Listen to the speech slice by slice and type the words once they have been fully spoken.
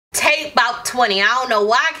say about 20. I don't know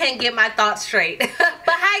why I can't get my thoughts straight. But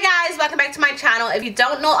hi guys, welcome back to my channel. If you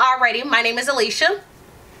don't know already, my name is Alicia.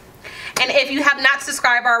 And if you have not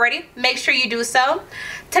subscribed already, make sure you do so.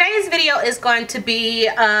 Today's video is going to be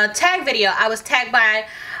a tag video. I was tagged by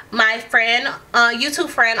my friend, YouTube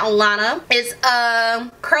friend Alana. It's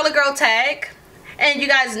a curly girl tag. And you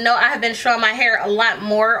guys know I have been showing my hair a lot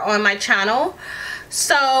more on my channel.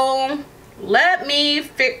 So let me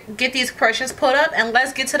get these questions put up and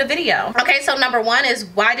let's get to the video. Okay, so number one is,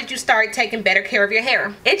 why did you start taking better care of your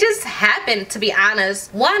hair? It just happened, to be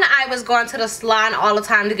honest. One, I was going to the salon all the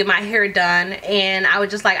time to get my hair done, and I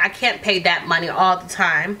was just like, I can't pay that money all the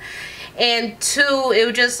time. And two, it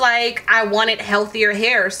was just like I wanted healthier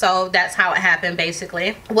hair, so that's how it happened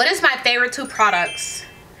basically. What is my favorite two products?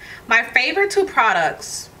 My favorite two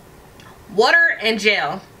products, water and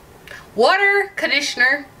gel. Water,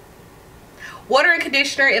 conditioner. Water and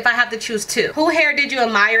conditioner if I have to choose two. Who hair did you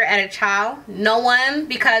admire as a child? No one,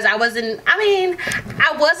 because I wasn't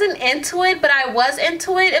into it, but I was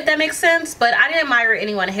into it, if that makes sense. But I didn't admire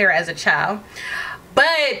anyone's hair as a child.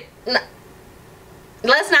 But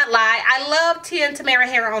let's not lie, I love Tia and Tamara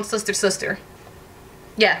hair on Sister Sister.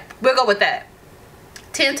 Yeah, we'll go with that.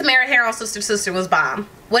 Tia and Tamara hair on Sister Sister was bomb.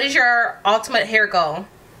 What is your ultimate hair goal?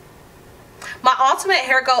 My ultimate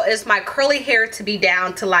hair goal is my curly hair to be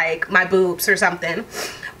down to like my boobs or something.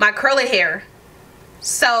 My curly hair.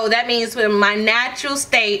 So that means with my natural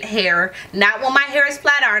state hair, not when my hair is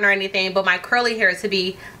flat iron or anything, but my curly hair to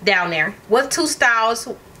be down there. What two styles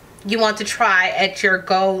you want to try at your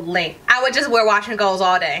goal length? I would just wear wash and goes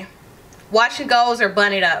all day. Wash and goes or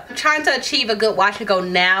bun it up. I'm trying to achieve a good wash and go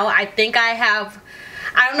now. I think I have,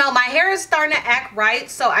 I don't know, my hair is starting to act right,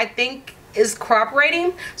 so I think is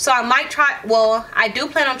cooperating, so I might try. Well, I do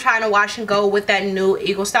plan on trying to wash and go with that new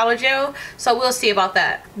Eagle Styler gel, so we'll see about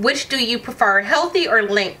that. Which do you prefer, healthy or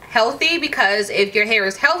length? Healthy, because if your hair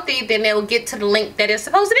is healthy, then it will get to the length that it's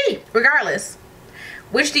supposed to be regardless.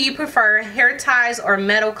 Which do you prefer, hair ties or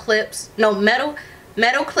metal clips? No, metal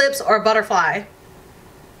clips or butterfly?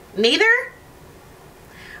 Neither.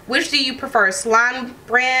 Which do you prefer, salon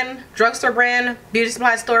brand, drugstore brand, beauty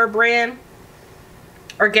supply store brand,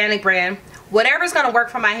 organic brand? Whatever's gonna work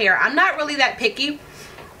for my hair. I'm not really that picky,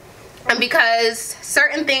 and because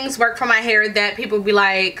certain things work for my hair that people be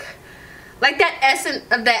like that essence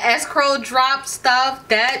of the S-curl drop stuff,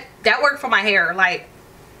 that worked for my hair, like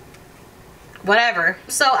whatever.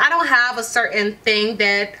 So I don't have a certain thing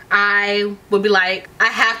that I would be like, I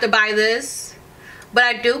have to buy this, but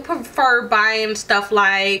I do prefer buying stuff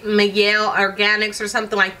like Miguel Organics or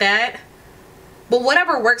something like that. But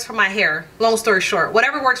whatever works for my hair, long story short,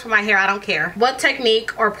 whatever works for my hair, I don't care. What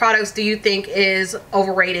technique or products do you think is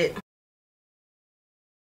overrated?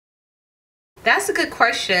 That's a good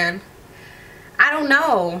question. I don't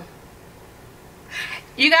know.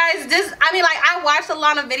 You guys, this, I mean, like, I watched a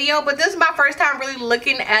lot of video, but this is my first time really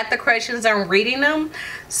looking at the questions and reading them.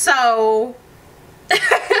 So,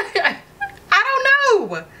 I don't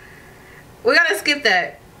know. We're gonna skip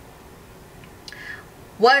that.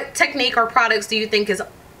 What technique or products do you think is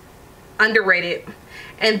underrated?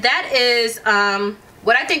 And that is,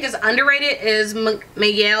 what I think is underrated is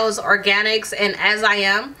Miguel's Organics and As I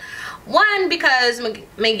Am. One, because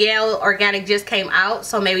Miguel Organic just came out,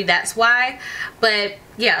 so maybe that's why. But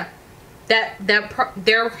yeah,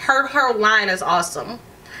 her line is awesome.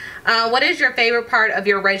 What is your favorite part of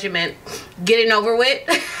your regimen? Getting over with.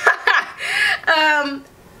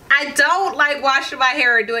 I don't like washing my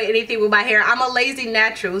hair or doing anything with my hair. I'm a lazy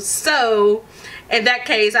natural, so in that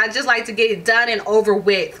case, I just like to get it done and over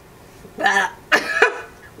with.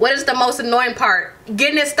 What is the most annoying part?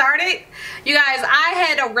 Getting it started. You guys, I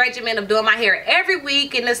had a regimen of doing my hair every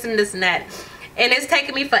week and this and this and that, and it's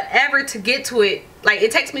taking me forever to get to it. Like,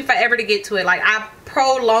 it takes me forever to get to it. Like, I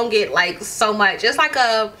prolong it like so much. It's like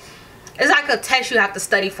a test you have to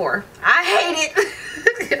study for. I hate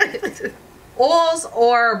it. Oils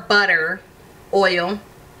or butter? Oil.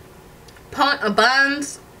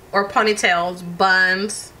 Buns or ponytails?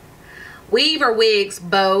 Buns. Weave or wigs?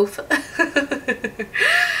 Both.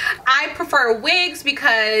 I prefer wigs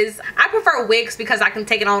because I can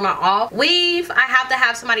take it on or off. Weave, I have to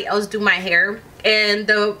have somebody else do my hair, and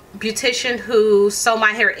the beautician who sew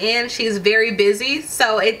my hair in, she's very busy,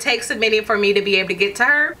 so it takes a minute for me to be able to get to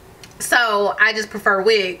her, so I just prefer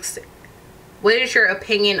wigs. What is your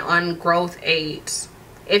opinion on growth aids?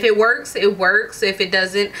 If it works, it works. If it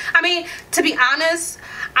doesn't, I mean, to be honest,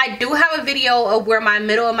 I do have a video of where my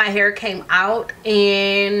middle of my hair came out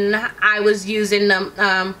and I was using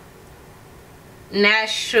them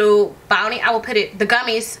Natural Bounty. I will put the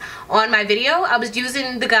gummies on my video. I was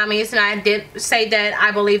using the gummies and I did say that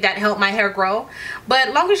I believe that helped my hair grow. But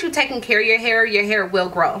as long as you're taking care of your hair will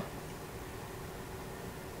grow.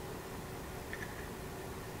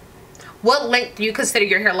 What length do you consider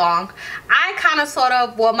your hair long? I kind of sort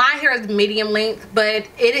of, well, my hair is medium length, but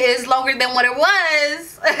it is longer than what it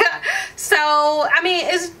was. So, I mean,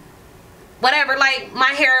 it's whatever. Like, my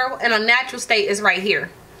hair in a natural state is right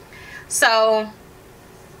here. So,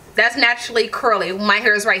 that's naturally curly. My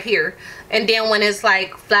hair is right here. And then when it's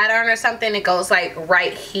like flat iron or something, it goes like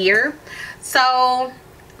right here. So,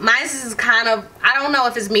 mine is kind of, I don't know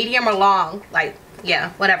if it's medium or long. Like,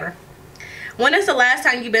 yeah, whatever. When is the last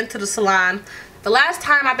time you've been to the salon? The last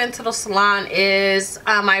time I've been to the salon is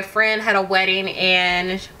my friend had a wedding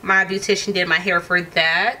and my beautician did my hair for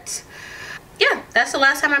that. Yeah, that's the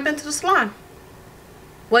last time I've been to the salon.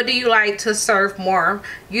 What do you like to serve more?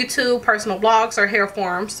 YouTube, personal vlogs, or hair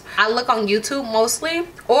forums? I look on YouTube mostly,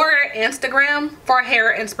 or Instagram for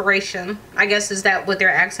hair inspiration. I guess is that what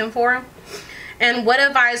they're asking for? And what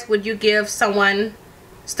advice would you give someone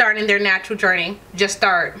starting their natural journey? Just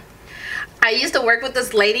start. I used to work with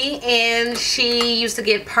this lady and she used to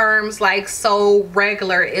get perms like so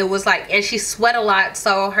regular. It was like, and she sweat a lot,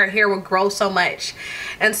 so her hair would grow so much.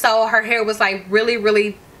 And so her hair was like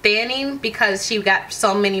really thinning because she got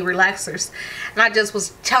so many relaxers. And I just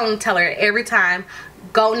was tell her every time,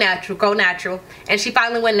 go natural, go natural. And she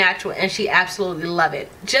finally went natural and she absolutely loved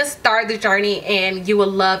it. Just start the journey and you will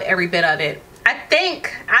love every bit of it. I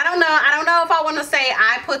think, I don't know if I want to say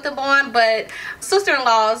I put them on, but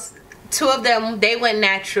sister-in-laws, 2 of them, they went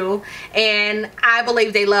natural and I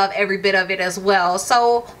believe they love every bit of it as well.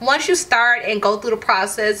 So once you start and go through the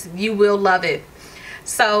process, you will love it.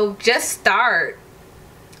 So just start.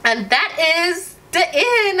 And that is the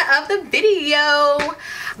end of the video.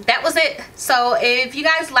 That was it. So if you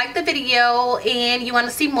guys like the video and you want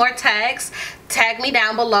to see more tags, tag me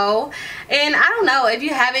down below. And I don't know, if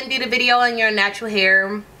you haven't did a video on your natural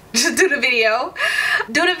hair, just do the video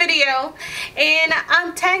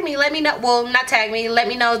and tag me, let me know, well, not tag me, let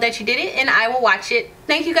me know that you did it and I will watch it.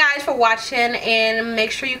 Thank you guys for watching and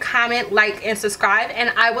make sure you comment, like, and subscribe, and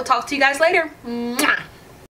I will talk to you guys later. Mwah.